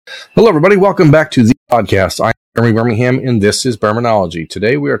Hello, everybody. Welcome back to the podcast. I'm Jeremy Birmingham, and this is Birminology.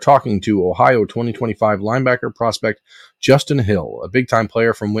 Today, we are talking to Ohio 2025 linebacker prospect Justin Hill, a big-time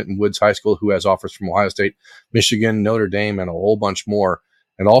player from Winton Woods High School who has offers from Ohio State, Michigan, Notre Dame, and a whole bunch more,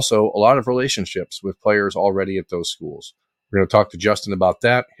 and also a lot of relationships with players already at those schools. We're going to talk to Justin about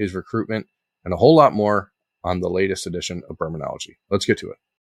that, his recruitment, and a whole lot more on the latest edition of Birminology. Let's get to it.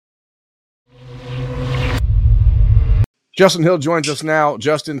 Justin Hill joins us now.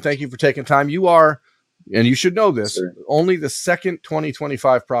 Justin, thank you for taking time. You are, and you should know this, only the second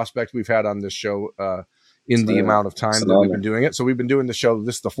 2025 prospect we've had on this show in the amount of time that we've been doing it. So we've been doing the show.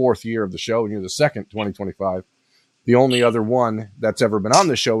 This is the fourth year of the show, and you're the second 2025. The only other one that's ever been on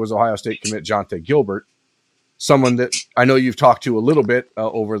this show was Ohio State commit Jonte Gilbert, someone that I know you've talked to a little bit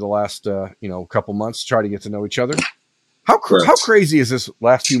over the last couple months to try to get to know each other. How crazy has this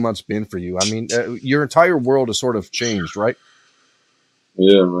last few months been for you? I mean, your entire world has sort of changed, right?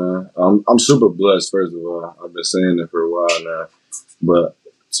 Yeah, man. I'm super blessed, first of all. I've been saying it for a while now. But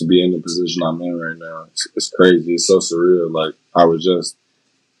to be in the position I'm in right now, it's crazy. It's so surreal. Like, I was just,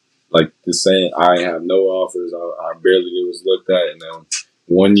 like, just saying I have no offers. I barely was looked at. And then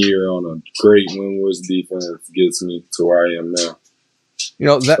 1 year on a great Winton Woods defense gets me to where I am now. You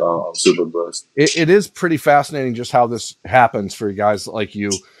know, that so I'm super blessed. It is pretty fascinating just how this happens for guys like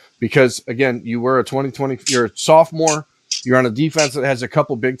you, because again, you're a sophomore. You're on a defense that has a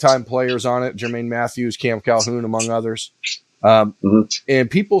couple big time players on it, Jermaine Matthews, Cam Calhoun, among others.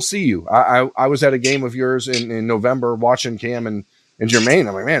 And people see you. I was at a game of yours in November watching Cam and Jermaine.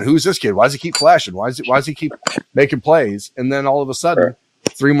 I'm like, man, who's this kid? Why does he keep flashing? Why does he keep making plays? And then all of a sudden,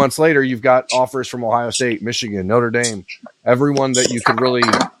 3 months later, you've got offers from Ohio State, Michigan, Notre Dame, everyone that you could really,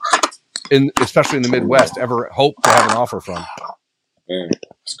 especially in the Midwest, ever hope to have an offer from. Man,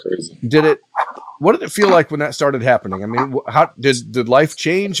 it's crazy. What did it feel like when that started happening? I mean, how did life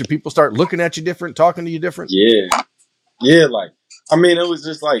change? Did people start looking at you different, talking to you different? Yeah. Like, I mean, it was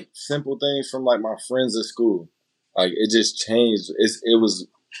just like simple things from like my friends at school. Like, it just changed. It was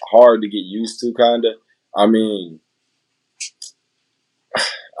hard to get used to, kind of. I mean,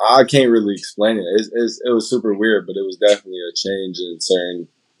 I can't really explain it. It was super weird, but it was definitely a change in certain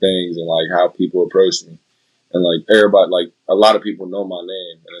things and like how people approach me, and like everybody, like a lot of people know my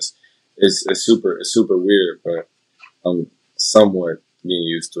name, and it's super weird, but I'm somewhat getting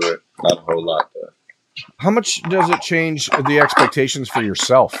used to it. Not a whole lot though. How much does it change the expectations for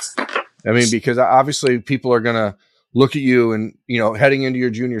yourself? I mean, because obviously people are gonna look at you, and heading into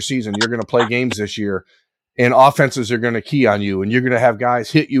your junior season, you're gonna play games this year. And offenses are going to key on you, and you're going to have guys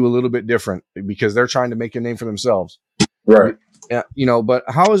hit you a little bit different because they're trying to make a name for themselves. Right. But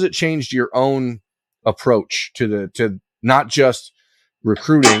how has it changed your own approach to not just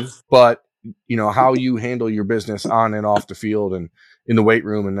recruiting, but, how you handle your business on and off the field and in the weight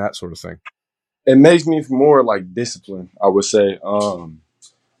room and that sort of thing? It makes me more like disciplined, I would say. I'm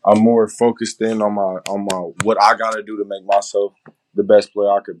more focused in on my what I got to do to make myself the best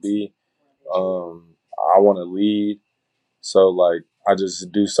player I could be. I want to lead, so like I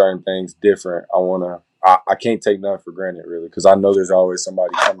just do certain things different. I can't take nothing for granted, really, because I know there's always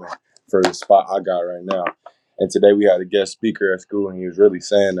somebody coming for the spot I got right now. And today we had a guest speaker at school, and he was really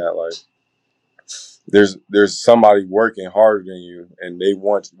saying that like there's somebody working harder than you, and they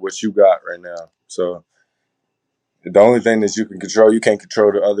want what you got right now. So the only thing that you can't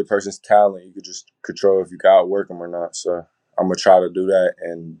control the other person's talent. You can just control if you can outwork them or not. So I'm gonna try to do that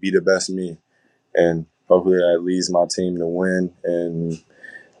and be the best me. And hopefully that leads my team to win and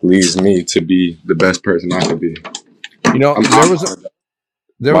leads me to be the best person I could be.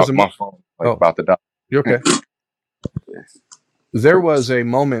 There was my phone about the doctor. You okay? Yes. There was a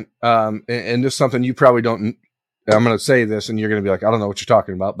moment, and this is something you probably don't. I'm going to say this, and you're going to be like, I don't know what you're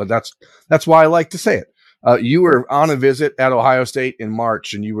talking about, but that's why I like to say it. You were on a visit at Ohio State in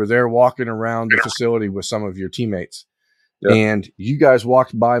March, and you were there walking around the facility with some of your teammates. Yep. And you guys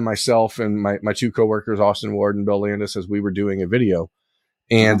walked by myself and my two coworkers, Austin Ward and Bill Landis, as we were doing a video.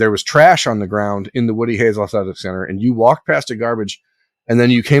 And there was trash on the ground in the Woody Hayes Athletic Center. And you walked past the garbage, and then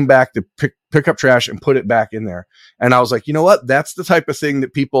you came back to pick up trash and put it back in there. And I was like, you know what? That's the type of thing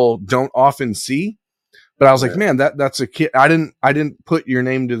that people don't often see. But I was like, man, that's a kid. I didn't put your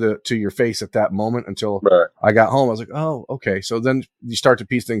name to your face at that moment until I got home. I was like, oh, okay. So then you start to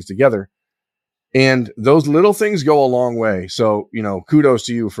piece things together. And those little things go a long way. So, kudos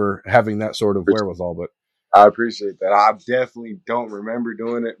to you for having that sort of wherewithal. But I appreciate that. I definitely don't remember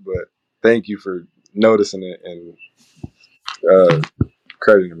doing it, but thank you for noticing it and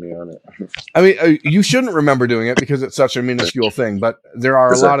crediting me on it. I mean, you shouldn't remember doing it because it's such a minuscule thing, but there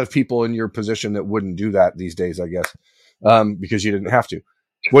are a lot of people in your position that wouldn't do that these days, I guess, because you didn't have to.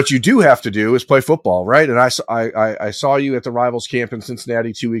 What you do have to do is play football, right? And I saw you at the Rivals camp in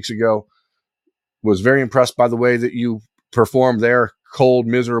Cincinnati 2 weeks ago. Was very impressed by the way that you performed there. Cold,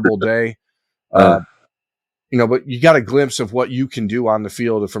 miserable day. But you got a glimpse of what you can do on the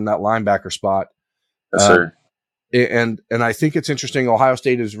field from that linebacker spot. Yes, sir. And I think it's interesting. Ohio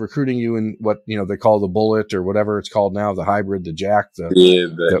State is recruiting you in what they call the bullet or whatever it's called now, the hybrid, the jack, the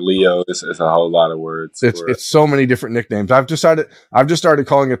Leo. It's a whole lot of words. It's so many different nicknames. I've just started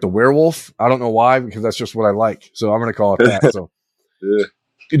calling it the werewolf. I don't know why, because that's just what I like. So I'm going to call it that. So yeah.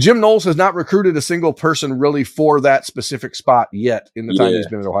 Jim Knowles has not recruited a single person really for that specific spot yet in the time he's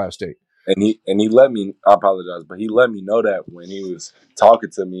been at Ohio State. And he let me. I apologize, but he let me know that when he was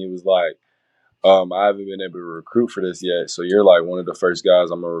talking to me, he was like, I haven't been able to recruit for this yet, so you're like one of the first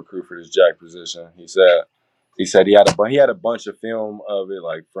guys I'm gonna recruit for this jack position. He said he had a bunch of film of it,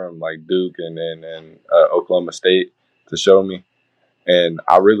 like from like Duke and Oklahoma State to show me, and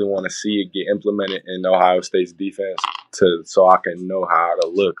I really want to see it get implemented in Ohio State's defense so I can know how to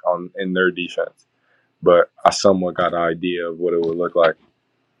look in their defense. But I somewhat got an idea of what it would look like.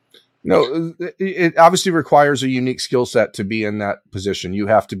 No, it obviously requires a unique skill set to be in that position. You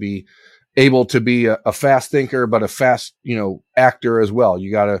have to be able to be a fast thinker, but a fast, actor as well.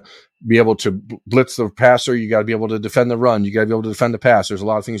 You got to be able to blitz the passer. You got to be able to defend the run. You got to be able to defend the pass. There's a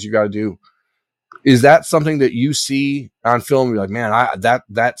lot of things you got to do. Is that something that you see on film? You're like, man,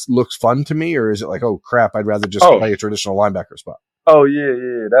 that looks fun to me, or is it like, oh crap, I'd rather just play a traditional linebacker spot? Oh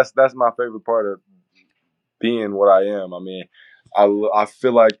yeah. That's my favorite part of being what I am. I mean, I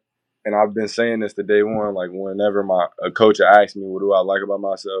feel like, and I've been saying this to day one, like whenever a coach asks me what do I like about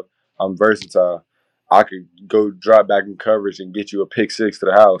myself, I'm versatile. I could go drop back in coverage and get you a pick six to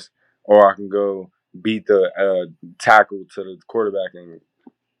the house, or I can go beat the tackle to the quarterback and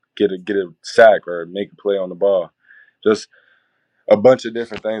get a sack or make a play on the ball. Just a bunch of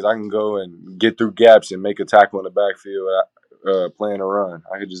different things. I can go and get through gaps and make a tackle in the backfield, playing a run.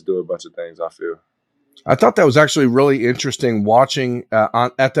 I could just do a bunch of things, I feel. I thought that was actually really interesting watching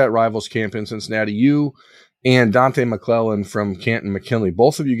at that Rivals camp in Cincinnati. You and Dante McClellan from Canton McKinley,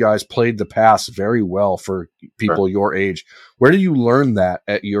 both of you guys played the pass very well for people your age. Where did you learn that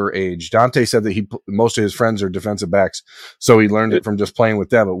at your age? Dante said that most of his friends are defensive backs, so he learned it from just playing with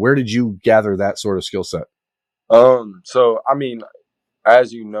them. But where did you gather that sort of skill set? So, I mean,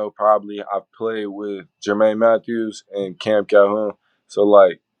 as you know, probably I played with Jermaine Matthews and Cam Calhoun. So,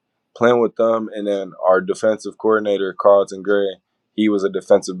 like, playing with them, and then our defensive coordinator, Carlton Gray, he was a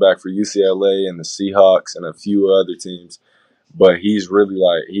defensive back for UCLA and the Seahawks and a few other teams. But he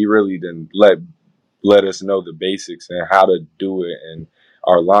really didn't let us know the basics and how to do it. And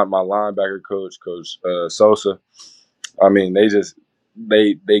my linebacker coach, Coach Sosa, I mean,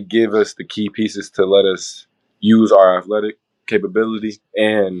 they give us the key pieces to let us use our athletic capability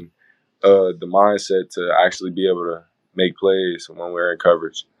and the mindset to actually be able to make plays when we're in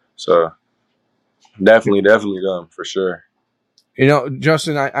coverage. So definitely them for sure.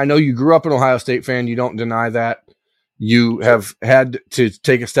 Justin, I know you grew up an Ohio State fan. You don't deny that. You have had to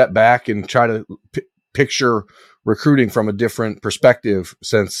take a step back and try to picture recruiting from a different perspective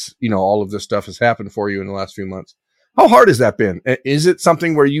since, all of this stuff has happened for you in the last few months. How hard has that been? Is it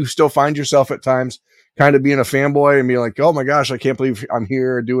something where you still find yourself at times kind of being a fanboy and being like, oh my gosh, I can't believe I'm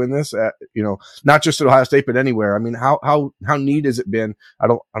here doing this not just at Ohio State, but anywhere. I mean, how neat has it been? I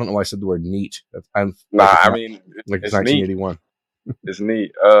don't know why I said the word neat. It's 1981. Neat. It's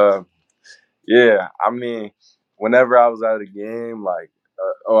neat. Yeah. I mean, whenever I was at a game, like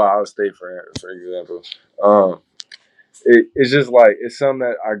Ohio State, for example, it's just like, it's something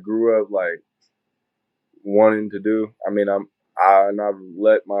that I grew up like wanting to do. I mean, I've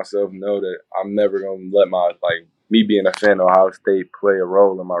let myself know that I'm never gonna let me being a fan of Ohio State play a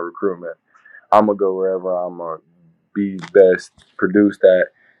role in my recruitment. I'm gonna go wherever I'm gonna be best, produce that,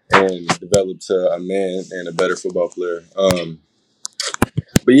 and develop to a man and a better football player.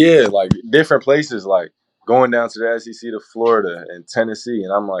 But yeah, like different places, like going down to the SEC to Florida and Tennessee,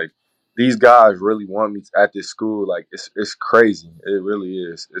 and I'm like, these guys really want me at this school. Like it's crazy. It really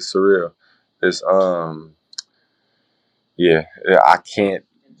is. It's surreal. It's yeah, I can't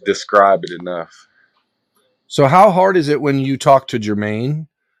describe it enough. So how hard is it when you talk to Jermaine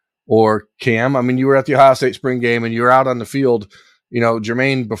or Cam? I mean, you were at the Ohio State spring game and you were out on the field.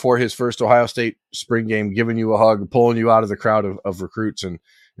 Jermaine, before his first Ohio State spring game, giving you a hug, pulling you out of the crowd of recruits and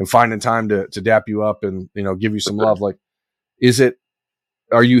finding time to dap you up and, give you some love. Like,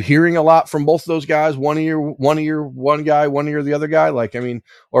 are you hearing a lot from both of those guys? One ear, one guy, one ear, the other guy? Like, I mean,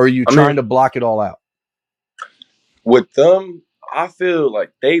 or are you trying to block it all out? With them, I feel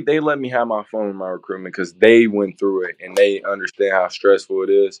like they let me have my phone in my recruitment because they went through it and they understand how stressful it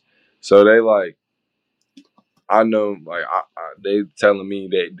is. So they like, I know, like they telling me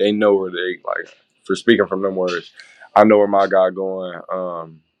they know where they like, for speaking from them words, I know where my guy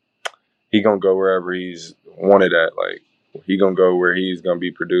going. He gonna go wherever he's wanted at. Like he gonna go where he's gonna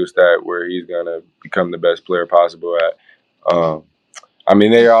be produced at, where he's gonna become the best player possible at. I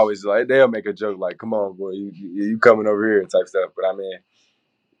mean, they always like they'll make a joke like, "Come on, boy, you coming over here" type stuff. But I mean,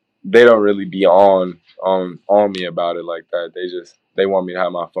 they don't really be on me about it like that. They want me to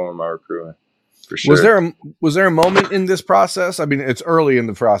have my phone in my recruiting for sure. Was there a moment in this process? I mean, it's early in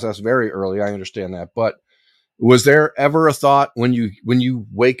the process, very early. I understand that, but was there ever a thought when you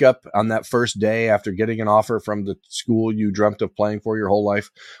wake up on that first day after getting an offer from the school you dreamt of playing for your whole life,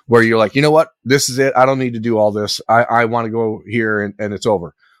 where you're like, you know what, this is it. I don't need to do all this. I want to go here and it's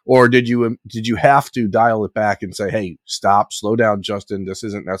over. Or did you have to dial it back and say, hey, stop, slow down, Justin. This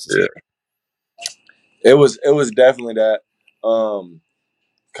isn't necessary. Yeah. It was definitely that.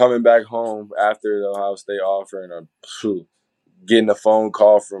 Coming back home after the Ohio State offer and getting a phone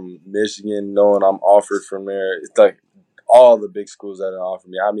call from Michigan, knowing I'm offered from there. It's like all the big schools that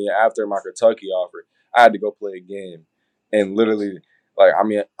offered me. I mean, after my Kentucky offer, I had to go play a game, and literally, like, I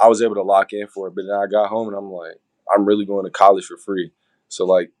mean, I was able to lock in for it. But then I got home and I'm like, I'm really going to college for free. So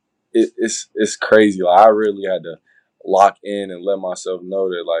like, it's crazy. Like, I really had to lock in and let myself know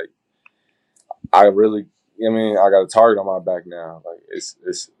that like I really. I mean, I got a target on my back now. Like it's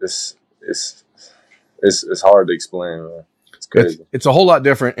hard to explain, man. It's crazy. It's a whole lot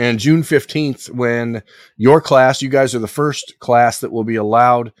different. And June 15th, when your class, you guys are the first class that will be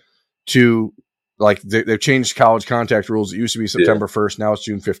allowed to, like, they've changed college contact rules. It used to be September 1st. Now it's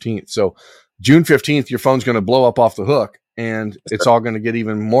June 15th. So June 15th, your phone's going to blow up off the hook and it's all going to get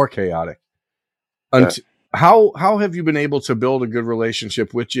even more chaotic. How have you been able to build a good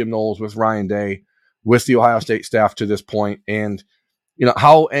relationship with Jim Knowles, with Ryan Day, with the Ohio State staff to this point? And, you know,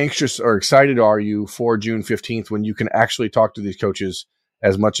 how anxious or excited are you for June 15th when you can actually talk to these coaches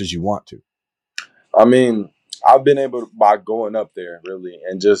as much as you want to? I mean, I've been able to, by going up there really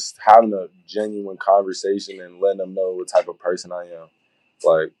and just having a genuine conversation and letting them know what type of person I am.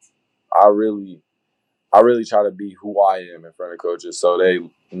 Like, I really try to be who I am in front of coaches so they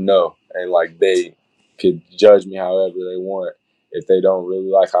know and like they could judge me however they want. If they don't really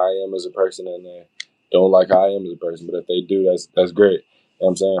like how I am as a person and they don't like how I am as a person, but if they do, that's great. You know what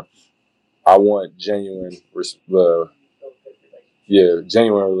I'm saying? I want genuine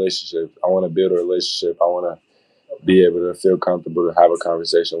relationship. I want to build a relationship. I want to be able to feel comfortable to have a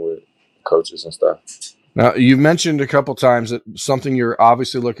conversation with coaches and stuff. Now, you've mentioned a couple times that something you're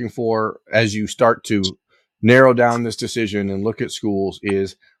obviously looking for as you start to narrow down this decision and look at schools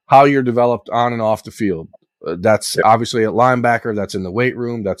is how you're developed on and off the field. That's obviously at linebacker. That's in the weight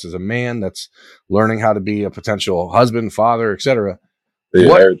room. That's as a man. That's learning how to be a potential husband, father, etc.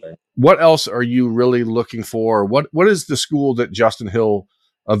 Everything. What else are you really looking for? What is the school that Justin Hill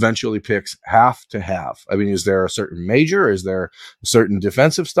eventually picks have to have? I mean, is there a certain major? Is there a certain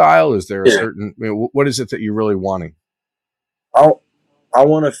defensive style? Is there a certain, I mean, what is it that you're really wanting? I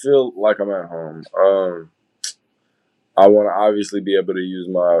want to feel like I'm at home. I want to obviously be able to use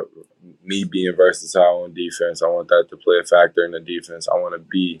me being versatile on defense. I want that to play a factor in the defense. I want to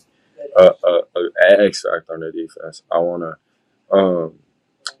be an X factor on the defense. I want to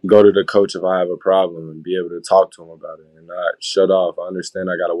go to the coach if I have a problem and be able to talk to him about it and not shut off. I understand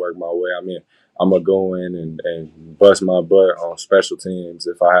I got to work my way. I mean, I'm going to go in and bust my butt on special teams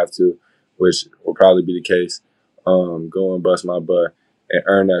if I have to, which will probably be the case. Go and bust my butt and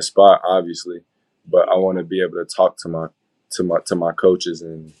earn that spot, obviously. But I want to be able to talk to my coaches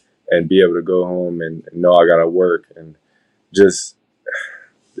and be able to go home and know I got to work and just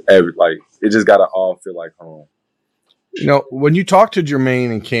it just got to all feel like home. You know, when you talk to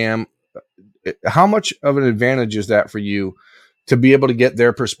Jermaine and Cam, how much of an advantage is that for you to be able to get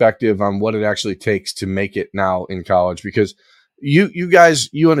their perspective on what it actually takes to make it now in college? Because you guys,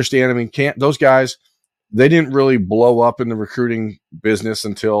 you understand, I mean, those guys, they didn't really blow up in the recruiting business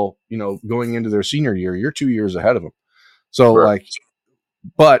until, you know, going into their senior year. You're 2 years ahead of them. So right.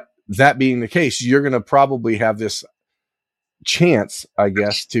 But that being the case, you're going to probably have this chance, I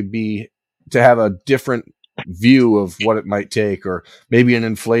guess, to have a different view of what it might take, or maybe an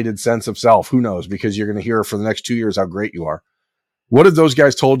inflated sense of self. Who knows? Because you're going to hear for the next 2 years how great you are. What have those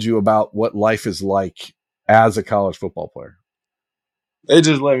guys told you about what life is like as a college football player? They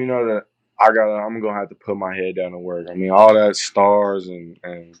just let me know that I'm gonna have to put my head down and work. I mean, all that stars and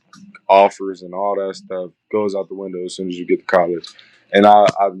offers and all that stuff goes out the window as soon as you get to college. And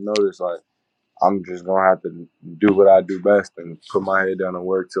I've noticed, like, I'm just gonna have to do what I do best and put my head down and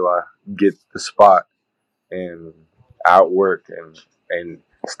work till I get the spot and outwork and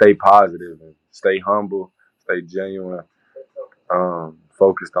stay positive and stay humble, stay genuine,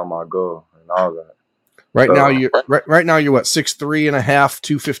 focused on my goal and all that. Right now you're what, 6'3.5",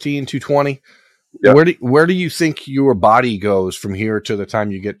 215, 220? Yeah. Where do you think your body goes from here to the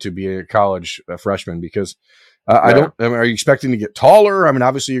time you get to be a college freshman? Because are you expecting to get taller? I mean,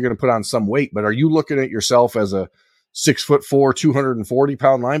 obviously you're going to put on some weight, but are you looking at yourself as a 6'4",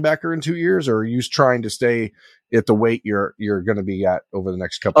 240-pound linebacker in 2 years, or are you trying to stay at the weight you're going to be at over the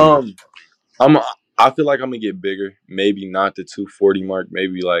next couple of years? I feel like I'm gonna get bigger. Maybe not the 240 mark.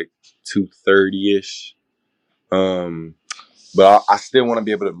 Maybe like 230-ish. But I still want to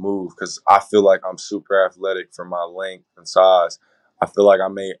be able to move because I feel like I'm super athletic for my length and size. I feel like I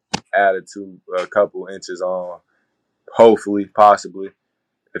may add a couple inches on, hopefully, possibly.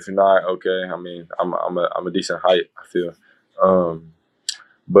 If not, okay. I mean, I'm a decent height, I feel.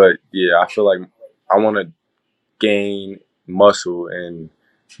 But yeah, I feel like I want to gain muscle and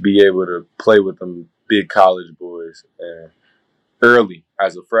be able to play with them big college boys and early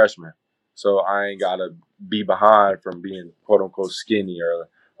as a freshman. So I ain't gotta be behind from being quote unquote skinny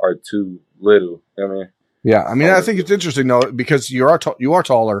or too little. You know what I mean? Yeah, I mean, I think it's interesting though because you are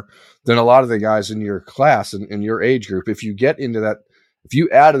taller than a lot of the guys in your class and in your age group. If you get into that, if you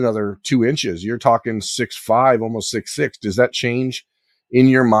add another 2 inches, you're talking 6'5", almost 6'6". Does that change in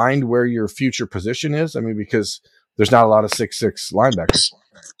your mind where your future position is? I mean, because there's not a lot of 6'6" linebackers.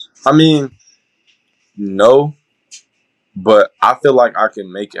 I mean, no, but I feel like I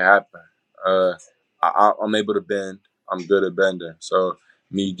can make it happen. I'm able to bend. I'm good at bending. So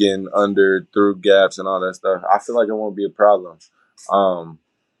me getting under through gaps and all that stuff, I feel like it won't be a problem.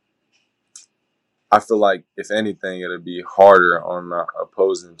 I feel like if anything, it'll be harder on the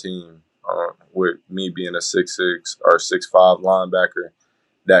opposing team with me being a 6'6" or 6'5" linebacker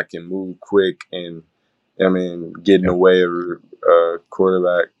that can move quick and get in the way of a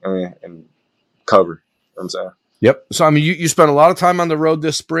quarterback. And cover. You know what I'm saying. Yep. So, I mean, you spent a lot of time on the road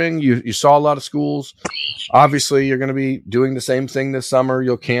this spring. You saw a lot of schools. Obviously, you're going to be doing the same thing this summer.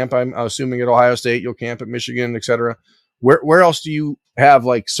 You'll camp, I'm assuming, at Ohio State. You'll camp at Michigan, et cetera. Where else do you have,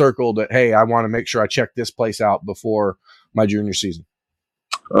 like, circled that, hey, I want to make sure I check this place out before my junior season?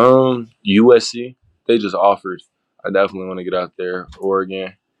 USC. They just offered. I definitely want to get out there.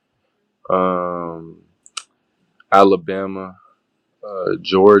 Oregon. Alabama.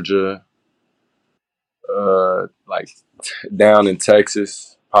 Georgia. Down in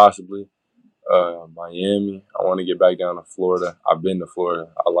Texas, possibly. Miami. I want to get back down to Florida. I've been to Florida.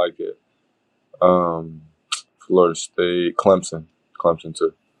 I like it. Florida State, Clemson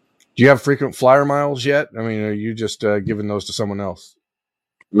too. Do you have frequent flyer miles yet? I mean, are you just giving those to someone else?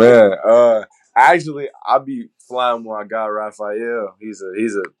 Man, actually, I'll be flying with my guy Raphael. He's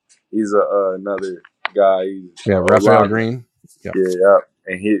another guy. Raphael Green. Yeah,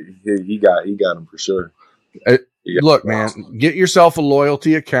 and he got him for sure. Look, man, get yourself a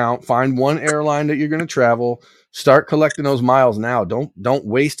loyalty account. Find one airline that you're going to travel. Start collecting those miles now. Don't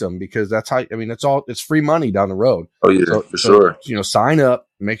waste them because that's how. I mean, it's free money down the road. Oh yeah, for sure. Sign up.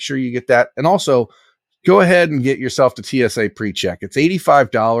 Make sure you get that, and also go ahead and get yourself the TSA pre-check. It's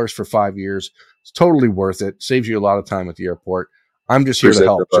 $85 for 5 years. It's totally worth it. Saves you a lot of time at the airport. I'm just here to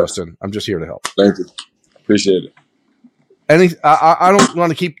help, Justin. I'm just here to help. Thank you. Appreciate it. I don't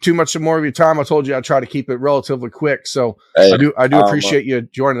want to keep too much more of your time. I told you I'd try to keep it relatively quick. So I do appreciate you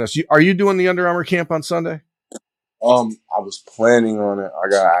joining us. Are you doing the Under Armour camp on Sunday? I was planning on it. I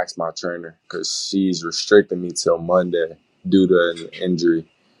gotta ask my trainer because she's restricting me till Monday due to an injury.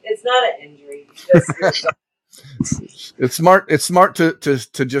 It's not an injury. It's smart. It's smart to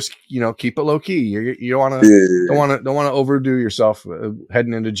just keep it low key. You don't want to overdo yourself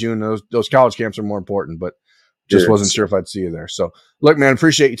heading into June. Those college camps are more important, but just wasn't sure if I'd see you there. So look, man,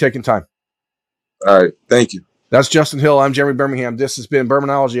 appreciate you taking time. All right, thank you. That's Justin Hill. I'm Jeremy Birmingham. This has been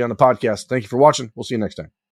Birminology on the podcast. Thank you for watching. We'll see you next time.